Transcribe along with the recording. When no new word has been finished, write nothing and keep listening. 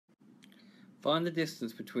Find the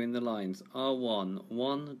distance between the lines R1,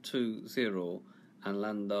 1, 2, 0 and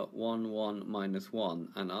lambda 1, 1, minus 1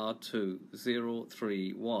 and R2, 0,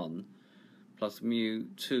 3, 1 plus mu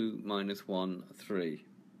 2, minus 1, 3.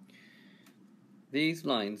 These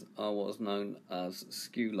lines are what's known as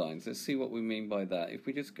skew lines. Let's see what we mean by that. If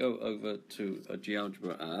we just go over to a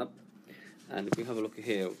GeoGebra app, and if we have a look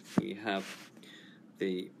here, we have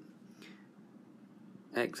the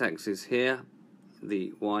x-axis here,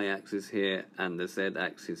 the y-axis here, and the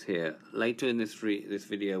z-axis here. Later in this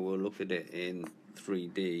video we'll look at it in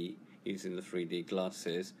 3D using the 3D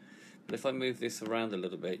glasses. But if I move this around a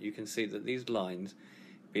little bit, you can see that these lines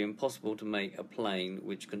be impossible to make a plane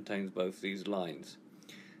which contains both these lines,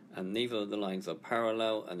 and neither of the lines are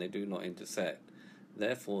parallel and they do not intersect.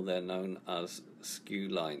 Therefore they're known as skew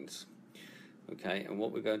lines. Okay, and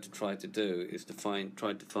what we're going to try to do is to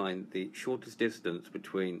try to find the shortest distance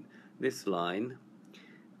between this line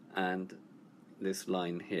and this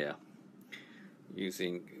line here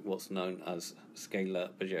using what's known as scalar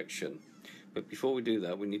projection. But before we do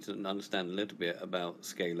that, we need to understand a little bit about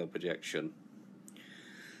scalar projection.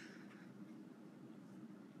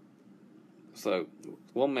 So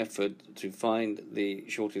one method to find the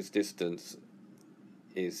shortest distance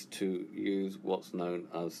is to use what's known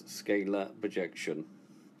as scalar projection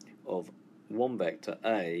of one vector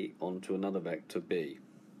A onto another vector B.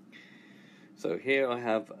 So here I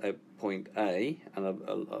have a point A and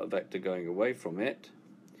a vector going away from it.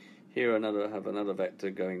 Here I have another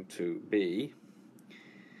vector going to B,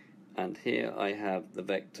 and here I have the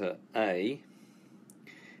vector A,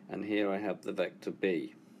 and here I have the vector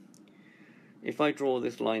B. If I draw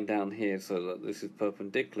this line down here so that this is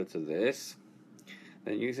perpendicular to this,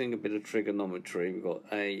 then using a bit of trigonometry, we've got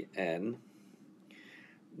AN.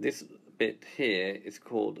 This bit here is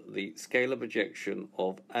called the scalar projection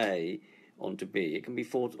of A onto B. It can be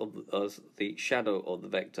thought of as the shadow of the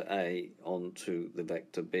vector A onto the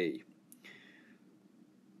vector B.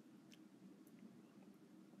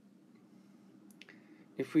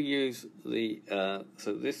 If we use the,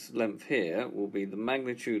 so this length here will be the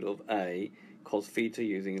magnitude of A cos theta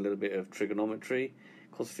using a little bit of trigonometry.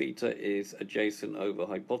 Cos theta is adjacent over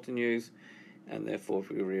hypotenuse, and therefore if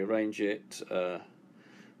we rearrange it,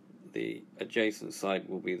 the adjacent side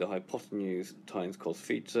will be the hypotenuse times cos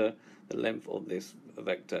theta. The length of this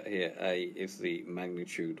vector here, A, is the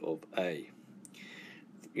magnitude of A.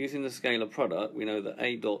 Using the scalar product, we know that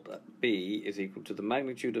A dot B is equal to the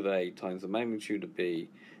magnitude of A times the magnitude of B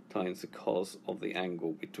times the cos of the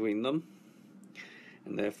angle between them.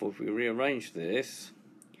 And therefore if we rearrange this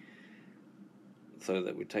so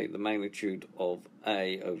that we take the magnitude of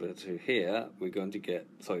A over to here, we're going to get,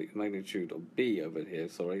 sorry, magnitude of B over here,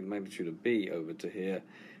 sorry, magnitude of B over to here,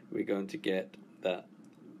 we're going to get that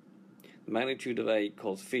the magnitude of A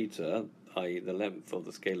cos theta, i.e. the length of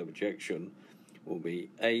the scalar projection, will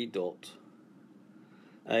be A dot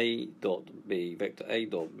B, vector A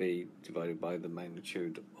dot B divided by the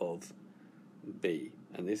magnitude of B.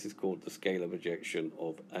 And this is called the scalar projection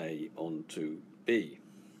of A onto B.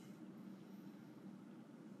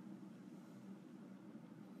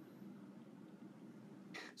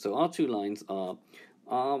 So our two lines are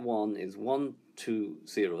R1 is 1, 2,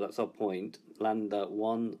 0, that's our point, lambda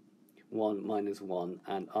 1, 1, minus 1,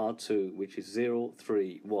 and R2, which is 0,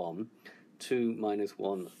 3, 1, 2, minus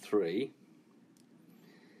 1, 3.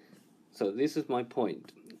 So this is my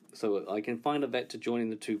point. So I can find a vector joining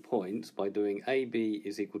the 2 points by doing AB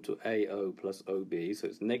is equal to AO plus OB, so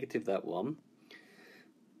it's negative that one,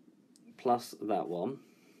 plus that one,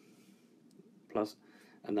 plus,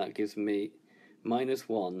 and that gives me minus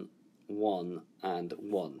 1, 1, and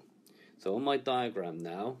 1. So on my diagram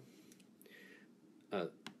now,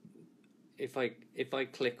 if I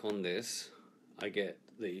click on this, I get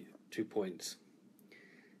the 2 points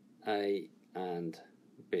A and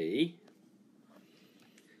B.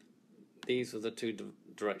 These are the two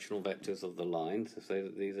directional vectors of the line, so say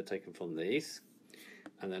that these are taken from these.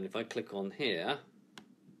 And then if I click on here,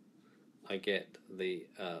 I get the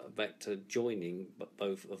vector joining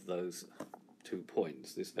both of those 2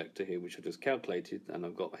 points. This vector here, which I just calculated, and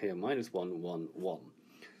I've got here minus 1, 1, 1.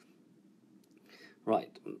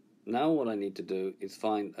 Right, now what I need to do is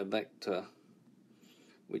find a vector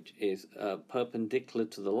which is perpendicular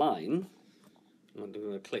to the line. I'm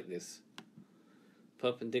going to click this.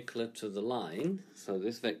 Perpendicular to the line, so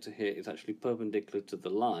this vector here is actually perpendicular to the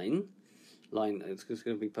line. It's going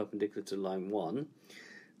to be perpendicular to line 1,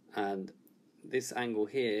 and this angle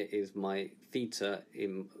here is my theta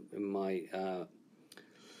in my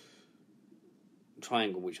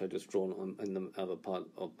triangle which I just drawn in the other part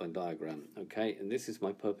of my diagram. Okay, and this is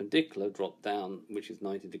my perpendicular drop down, which is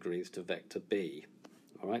 90 degrees to vector B.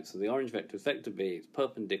 Alright, so the orange vector is vector B, it's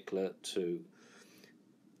perpendicular to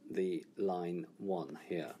the line 1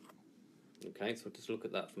 here. Okay, so just look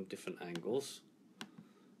at that from different angles,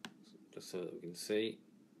 just so that we can see.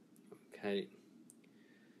 Okay,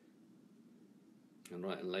 and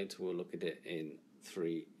later we'll look at it in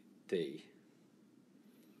 3D.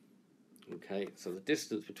 Okay, so the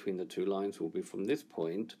distance between the two lines will be from this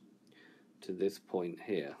point to this point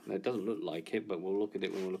here. Now it doesn't look like it, but we'll look at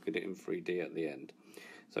it when we look at it in 3D at the end.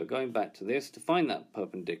 So going back to this, to find that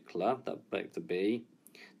perpendicular, that vector B,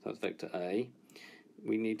 so that's vector A,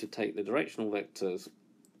 we need to take the directional vectors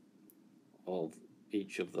of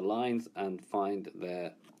each of the lines and find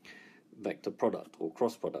their vector product or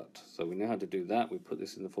cross product. So we know how to do that. We put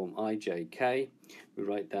this in the form ijk. We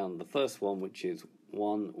write down the first one, which is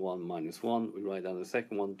 1, 1, minus 1. We write down the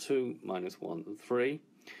second one, 2, minus 1, and 3.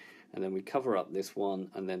 And then we cover up this one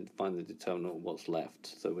and then find the determinant of what's left.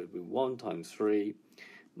 So it would be 1 times 3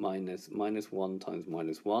 minus 1 times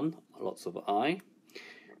minus 1, lots of I.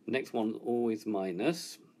 Next one, always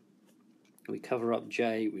minus. We cover up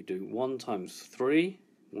j, we do 1 times 3,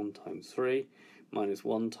 1 times 3, minus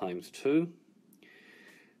 1 times 2.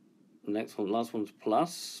 The next one, last one's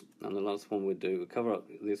plus, and the last one we cover up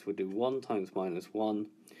this, we do 1 times minus 1,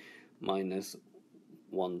 minus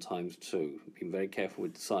 1 times 2. Be very careful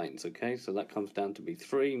with the signs, okay? So that comes down to be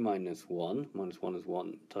 3 minus 1. Minus 1 is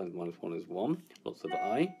 1 times minus 1 is 1. Lots of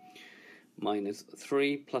I. Minus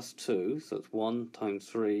 3 plus 2, so it's 1 times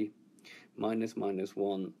 3 minus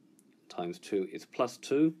 1 times 2 is plus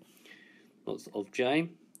 2. Lots of j.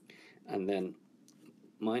 And then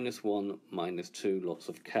minus 1 minus 2, lots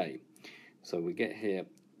of k. So we get here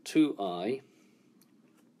 2i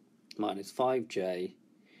minus 5j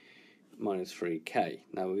minus 3k.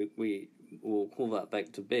 Now we will call that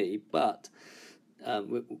vector B, but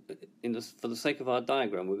for the sake of our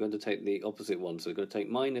diagram, we're going to take the opposite one. So we're going to take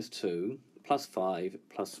minus 2 plus 5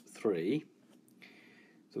 plus 3.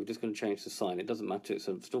 So we're just going to change the sign. It doesn't matter, it's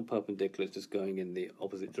still perpendicular, it's just going in the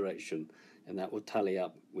opposite direction, and that will tally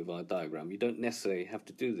up with our diagram. You don't necessarily have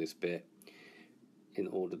to do this bit in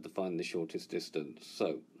order to find the shortest distance.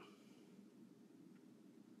 So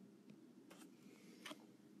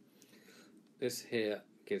this here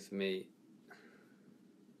gives me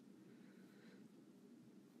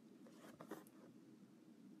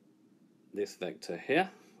this vector here,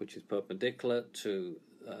 which is perpendicular to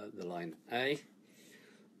the line A.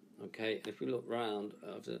 Okay, if we look round,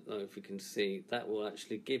 I don't know if you can see, that will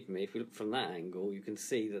actually give me, if we look from that angle, you can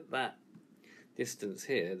see that that distance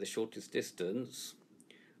here, the shortest distance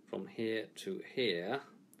from here to here,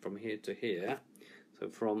 from here to here, so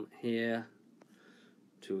from here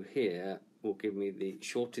to here will give me the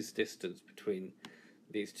shortest distance between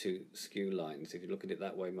these two skew lines. If you look at it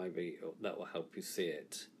that way, maybe that will help you see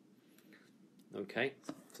it. Okay,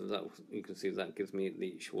 so that you can see that gives me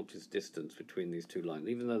the shortest distance between these two lines.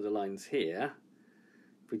 Even though the line's here,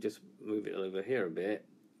 if we just move it over here a bit,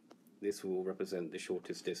 this will represent the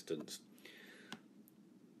shortest distance.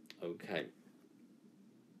 Okay,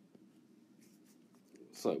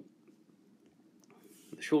 so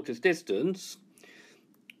the shortest distance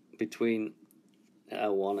between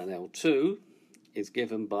L1 and L2 is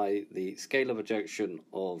given by the scalar projection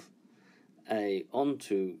of A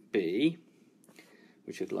onto B,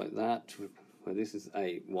 which is like that, where this is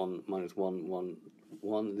A1 minus 1, 1,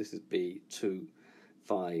 1, this is B, 2,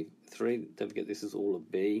 5, 3. Don't forget this is all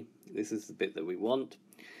of B. This is the bit that we want,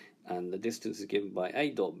 and the distance is given by A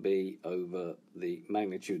dot B over the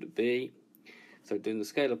magnitude of B. So doing the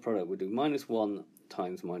scalar product, we do minus 1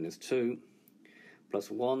 times minus 2, plus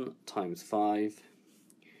 1 times 5,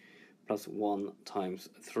 plus 1 times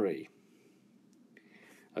 3.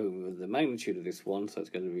 Over the magnitude of this one, so it's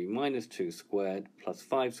going to be minus 2 squared plus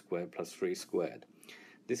 5 squared plus 3 squared.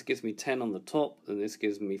 This gives me 10 on the top, and this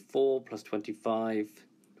gives me 4 plus 25,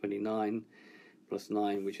 29, plus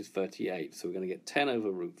 9, which is 38. So we're going to get 10 over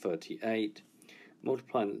root 38,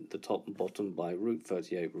 multiplying the top and bottom by root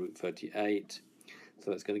 38.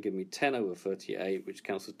 So that's going to give me 10 over 38, which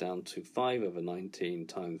cancels down to 5 over 19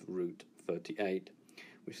 times root 38,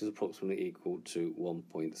 which is approximately equal to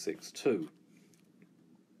 1.62.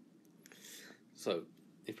 So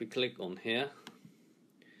if we click on here,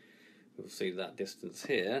 we'll see that distance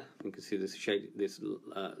here. We can see this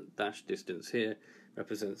dashed distance here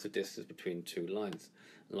represents the distance between two lines.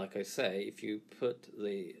 And like I say, if you put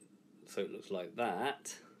so it looks like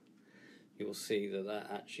that, you will see that that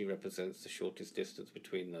actually represents the shortest distance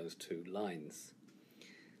between those two lines.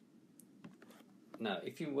 Now,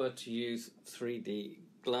 if you were to use 3D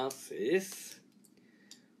glasses,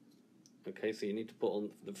 okay, so you need to put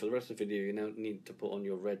on, for the rest of the video, you now need to put on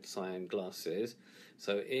your red-cyan glasses.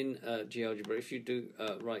 So in GeoGebra, if you do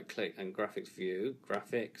right-click and graphics view,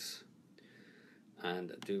 graphics,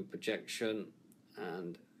 and do projection,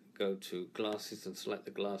 and go to glasses and select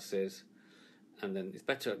the glasses, and then it's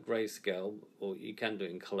better at grayscale, or you can do it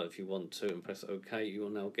in color if you want to, and press OK. You will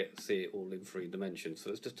now see it all in 3 dimensions. So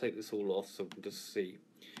let's just take this all off so we can just see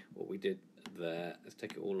what we did there. Let's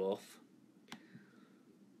take it all off.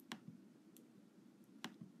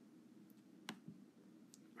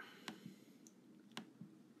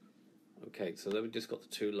 Okay, so then we've just got the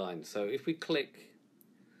 2 lines. So if we click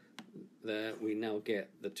there, we now get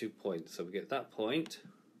the 2 points. So we get that point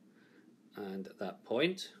and that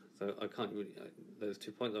point. So I can't really, those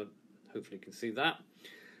 2 points, hopefully you can see that.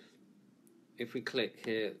 If we click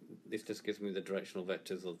here, this just gives me the directional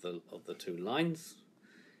vectors of the 2 lines.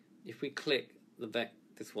 If we click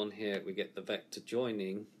this one here, we get the vector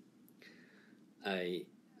joining A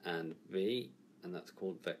and B, and that's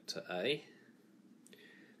called vector A.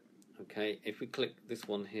 Okay, if we click this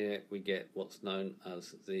one here, we get what's known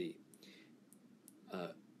as the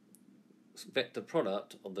vector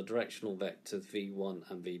product of the directional vectors v1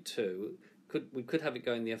 and v2. We could have it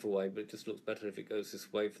going the other way, but it just looks better if it goes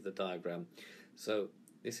this way for the diagram. So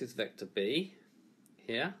this is vector B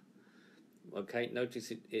here. Okay, notice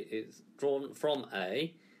it is drawn from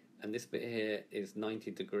A, and this bit here is 90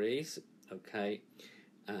 degrees. Okay,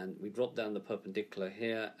 and we drop down the perpendicular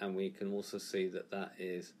here, and we can also see that that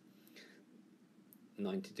is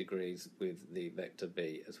 90 degrees with the vector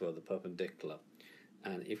B as well, the perpendicular.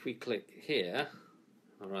 And if we click here,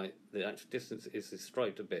 alright, the actual distance is this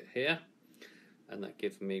straighter bit here, and that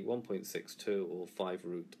gives me 1.62 or 5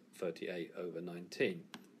 root 38 over 19.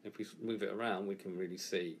 If we move it around, we can really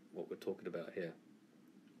see what we're talking about here.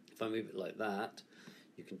 If I move it like that,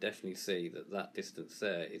 you can definitely see that that distance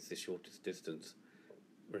there is the shortest distance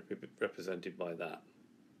represented by that.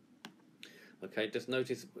 Okay, just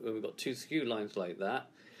notice when we've got 2 skew lines like that,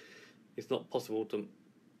 it's not possible to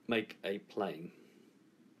make a plane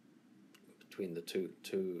between the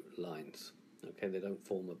two lines. Okay, they don't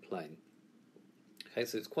form a plane. Okay,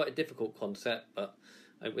 so it's quite a difficult concept, but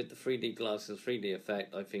with the 3D glasses, 3D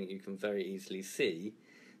effect, I think you can very easily see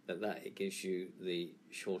that it gives you the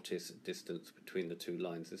shortest distance between the 2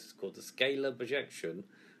 lines. This is called the scalar projection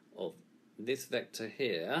of this vector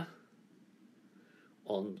here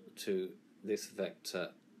onto this vector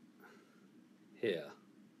here.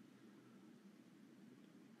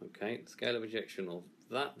 Okay, scalar projection of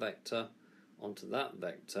that vector onto that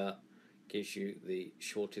vector gives you the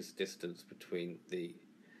shortest distance between the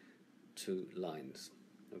 2 lines.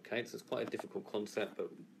 Okay, so it's quite a difficult concept,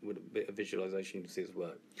 but with a bit of visualization you can see it's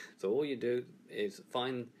work. So all you do is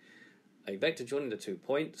find a vector joining the 2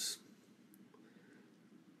 points,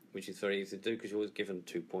 which is very easy to do because you're always given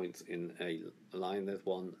 2 points in a line. There's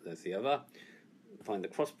one, there's the other. Find the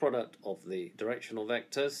cross product of the directional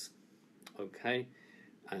vectors, okay,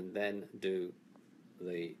 and then do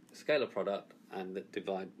the scalar product and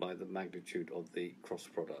divide by the magnitude of the cross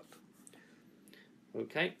product.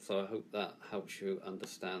 Okay, so I hope that helps you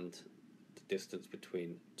understand the distance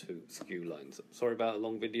between 2 skew lines. Sorry about a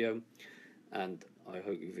long video, and I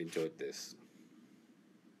hope you've enjoyed this.